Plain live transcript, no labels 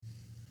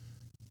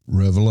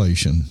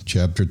Revelation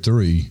chapter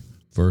 3,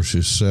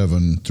 verses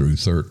 7 through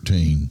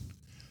 13.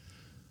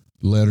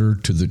 Letter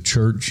to the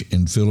church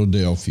in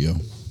Philadelphia.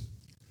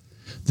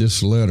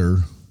 This letter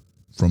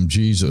from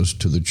Jesus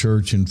to the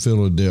church in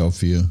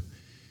Philadelphia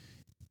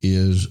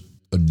is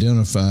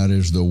identified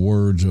as the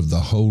words of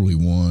the Holy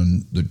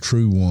One, the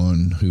true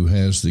One, who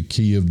has the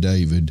key of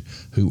David,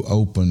 who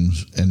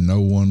opens and no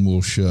one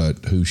will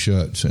shut, who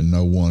shuts and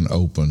no one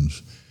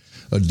opens.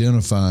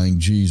 Identifying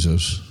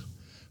Jesus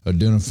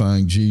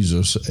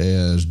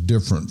as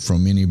different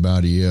from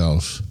anybody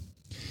else.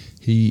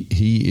 He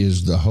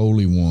is the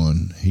Holy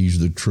One. He's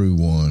the true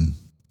One.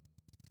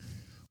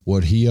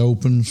 What he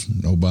opens,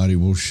 nobody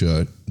will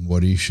shut.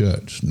 What he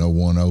shuts, no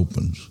one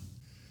opens.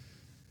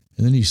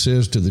 And then he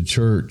says to the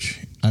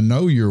church, I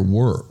know your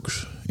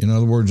works. In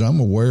other words, I'm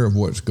aware of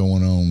what's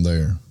going on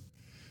there.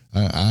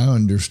 I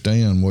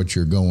understand what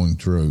you're going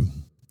through.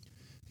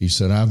 He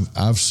said,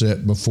 I've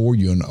set before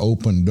you an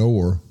open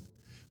door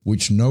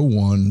which no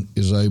one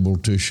is able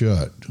to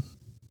shut.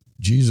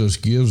 Jesus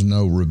gives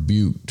no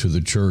rebuke to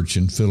the church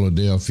in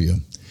Philadelphia.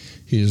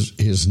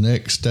 His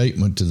next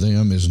statement to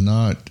them is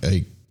not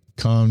a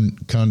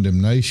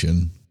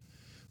condemnation,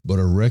 but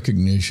a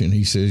recognition.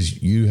 He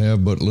says, you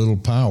have but little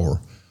power,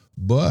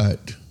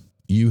 but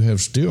you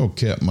have still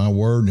kept my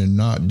word and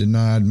not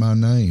denied my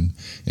name.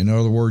 In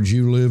other words,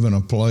 you live in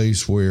a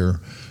place where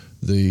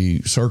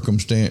the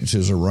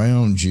circumstances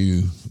around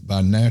you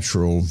by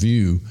natural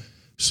view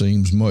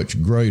seems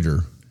much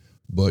greater,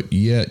 but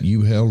yet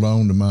you held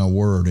on to my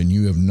word and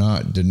you have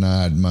not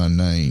denied my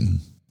name.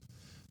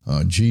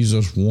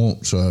 Jesus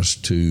wants us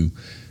to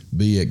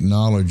be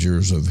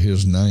acknowledgers of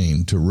his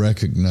name, to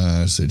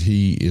recognize that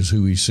he is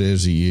who he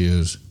says he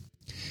is,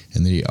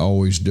 and that he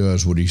always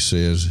does what he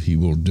says he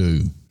will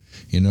do.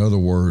 In other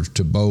words,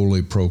 to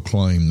boldly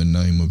proclaim the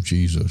name of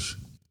Jesus.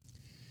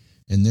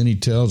 And then he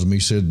tells them,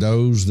 he said,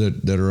 those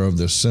that are of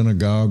the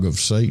synagogue of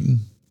Satan,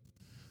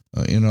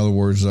 in other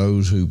words,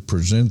 those who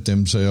present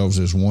themselves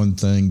as one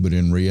thing, but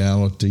in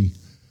reality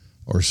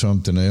are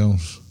something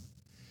else.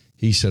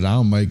 He said,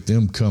 I'll make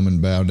them come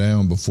and bow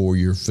down before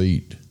your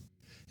feet,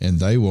 and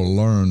they will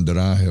learn that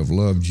I have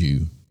loved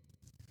you.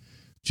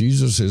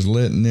 Jesus is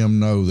letting them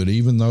know that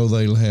even though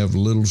they'll have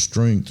little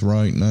strength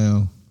right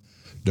now,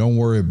 don't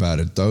worry about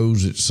it.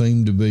 Those that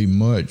seem to be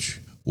much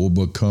will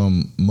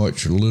become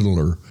much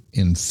littler.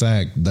 In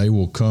fact, they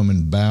will come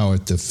and bow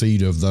at the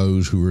feet of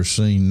those who are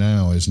seen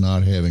now as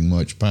not having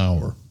much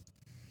power.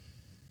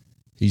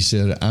 He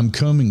said, I'm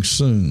coming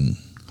soon.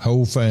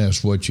 Hold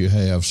fast what you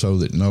have so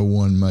that no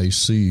one may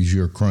seize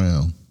your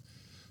crown.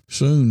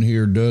 Soon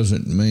here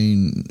doesn't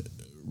mean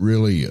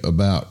really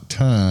about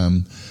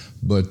time,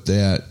 but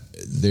that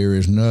there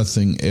is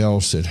nothing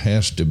else that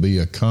has to be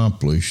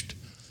accomplished.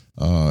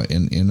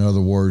 In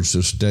other words,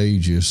 the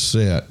stage is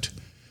set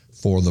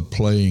for the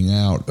playing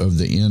out of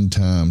the end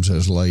times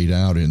as laid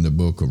out in the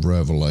book of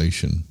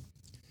Revelation.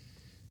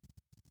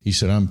 He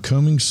said, I'm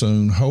coming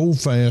soon.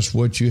 Hold fast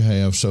what you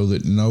have so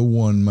that no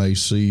one may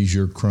seize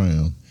your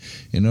crown.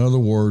 In other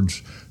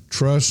words,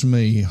 trust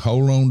me,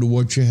 hold on to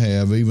what you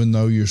have, even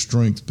though your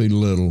strength be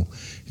little,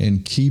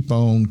 and keep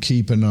on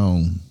keeping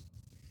on.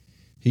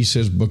 He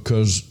says,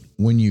 because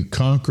when you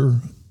conquer,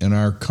 and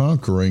our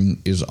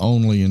conquering is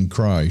only in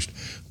Christ,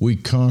 we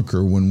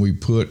conquer when we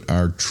put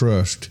our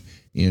trust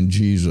in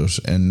Jesus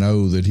and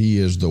know that he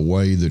is the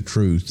way, the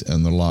truth,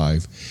 and the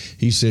life.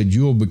 He said,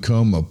 you'll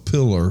become a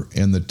pillar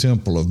in the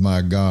temple of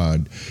my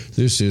God.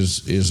 This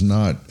is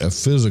not a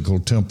physical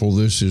temple.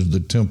 This is the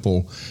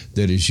temple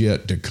that is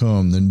yet to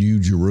come, the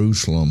new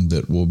Jerusalem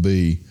that will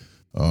be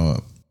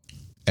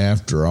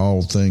after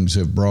all things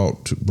have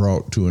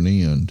brought to an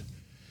end.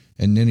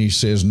 And then he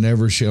says,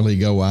 never shall he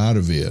go out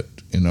of it.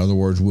 In other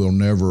words, we'll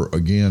never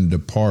again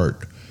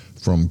depart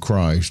from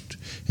Christ.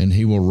 And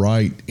he will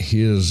write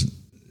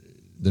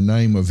the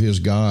name of his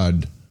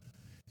God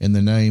and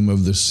the name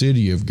of the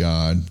city of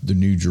God, the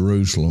New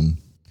Jerusalem,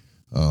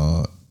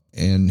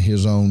 and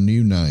his own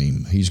new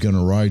name. He's going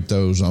to write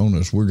those on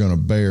us. We're going to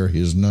bear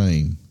his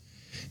name.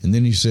 And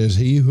then he says,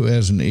 he who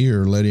has an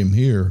ear, let him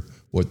hear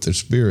what the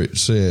Spirit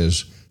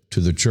says to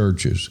the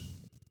churches.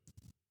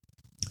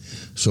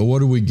 So what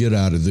do we get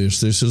out of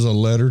this? This is a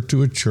letter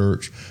to a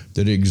church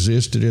that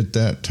existed at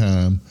that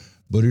time,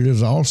 but it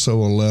is also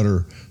a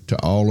letter to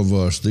all of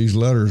us. These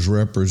letters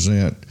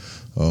represent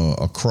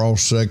a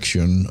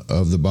cross-section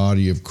of the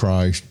body of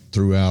Christ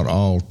throughout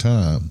all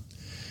time.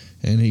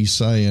 And he's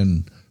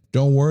saying,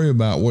 don't worry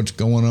about what's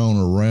going on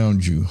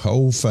around you.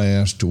 Hold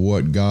fast to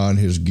what God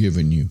has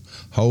given you.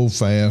 Hold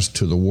fast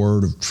to the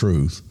word of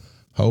truth.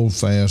 Hold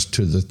fast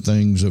to the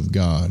things of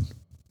God.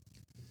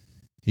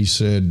 He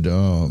said,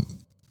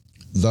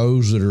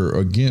 those that are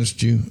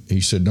against you,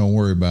 he said, don't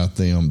worry about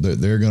them.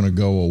 They're going to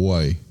go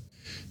away.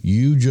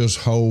 You just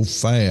hold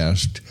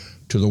fast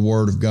to the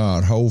Word of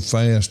God. Hold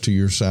fast to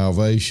your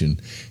salvation.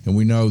 And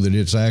we know that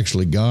it's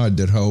actually God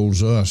that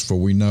holds us, for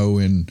we know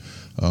in,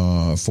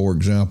 for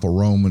example,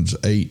 Romans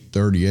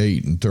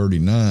 8:38 and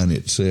 39,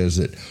 it says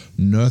that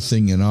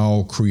nothing in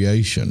all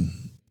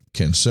creation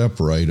can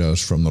separate us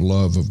from the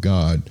love of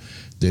God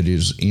that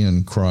is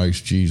in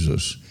Christ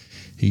Jesus.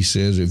 He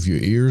says, if your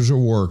ears are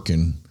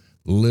working,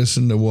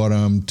 listen to what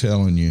I'm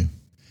telling you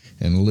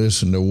and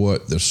listen to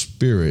what the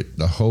Spirit,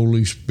 the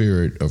Holy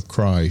Spirit of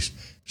Christ,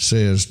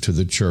 says to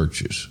the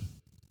churches.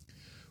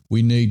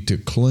 We need to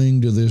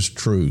cling to this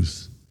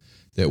truth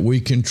that we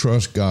can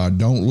trust God.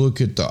 Don't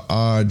look at the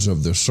odds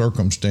of the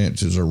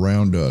circumstances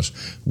around us.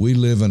 We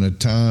live in a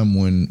time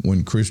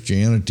when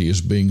Christianity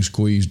is being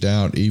squeezed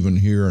out, even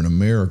here in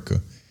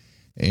America.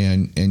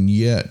 And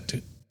yet,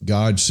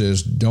 God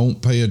says,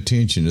 don't pay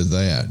attention to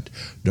that.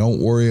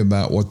 Don't worry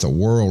about what the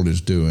world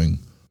is doing.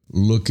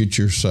 Look at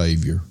your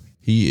Savior.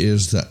 He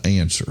is the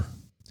answer.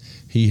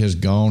 He has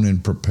gone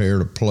and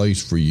prepared a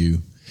place for you,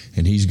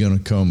 and He's going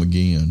to come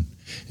again.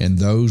 And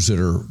those that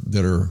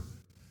are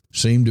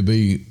seem to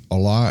be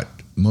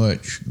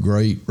much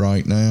great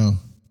right now,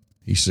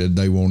 He said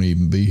they won't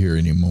even be here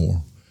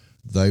anymore.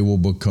 They will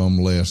become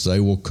less. They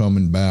will come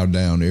and bow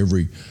down.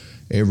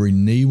 Every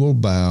knee will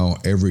bow,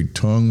 every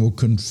tongue will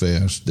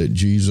confess that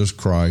Jesus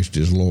Christ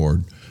is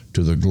Lord,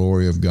 to the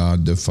glory of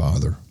God the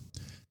Father.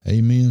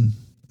 Amen.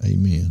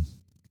 Amen.